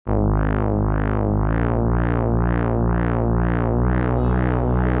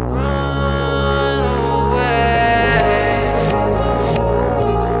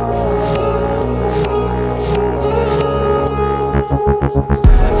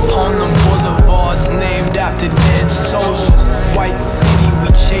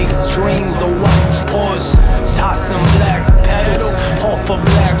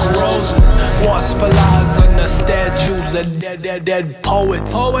of dead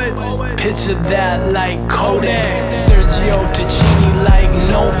poets. Picture that like Kodak, Sergio Ticini like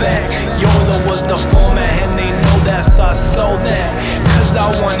Novak. Yola was the format and they know that, so I sold that. Cause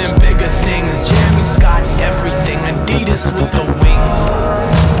I wanted bigger things. Jeremy Scott everything, Adidas with the wings.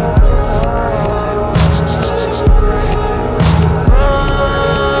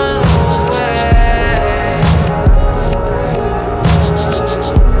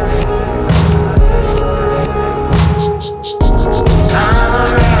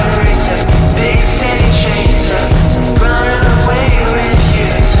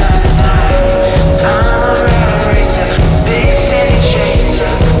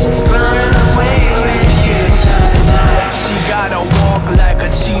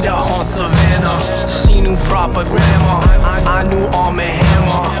 Proper grammar, I knew Arm &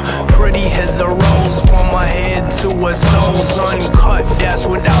 Hammer. Pretty as a rose, from her head to her soles. Uncut, that's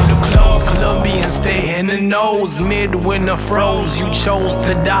without the clothes. Colombian stay in the nose. Midwinter froze, you chose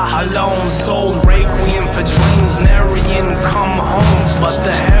to die alone. Soul requiem for dreams, Marion come home. But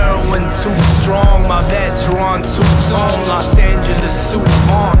the heroin too strong, my veteran too long. Los Angeles suit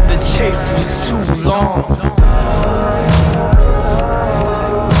on, the chase was too long.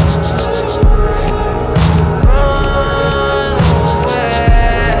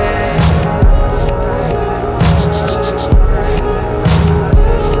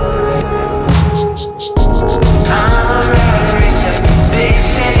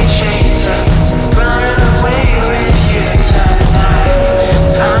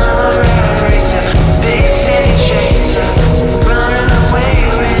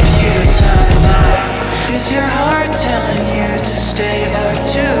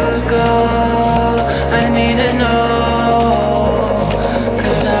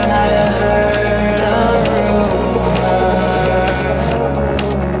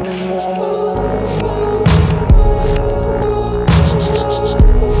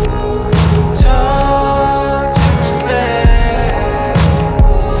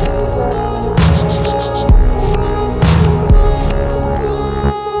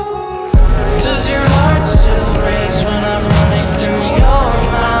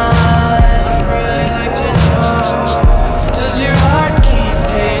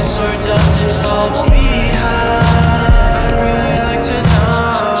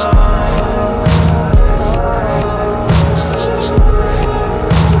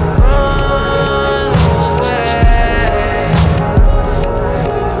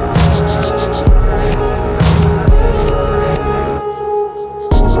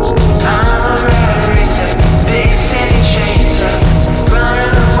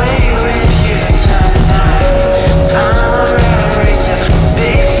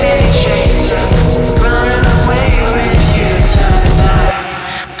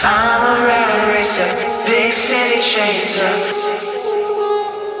 Big city chaser.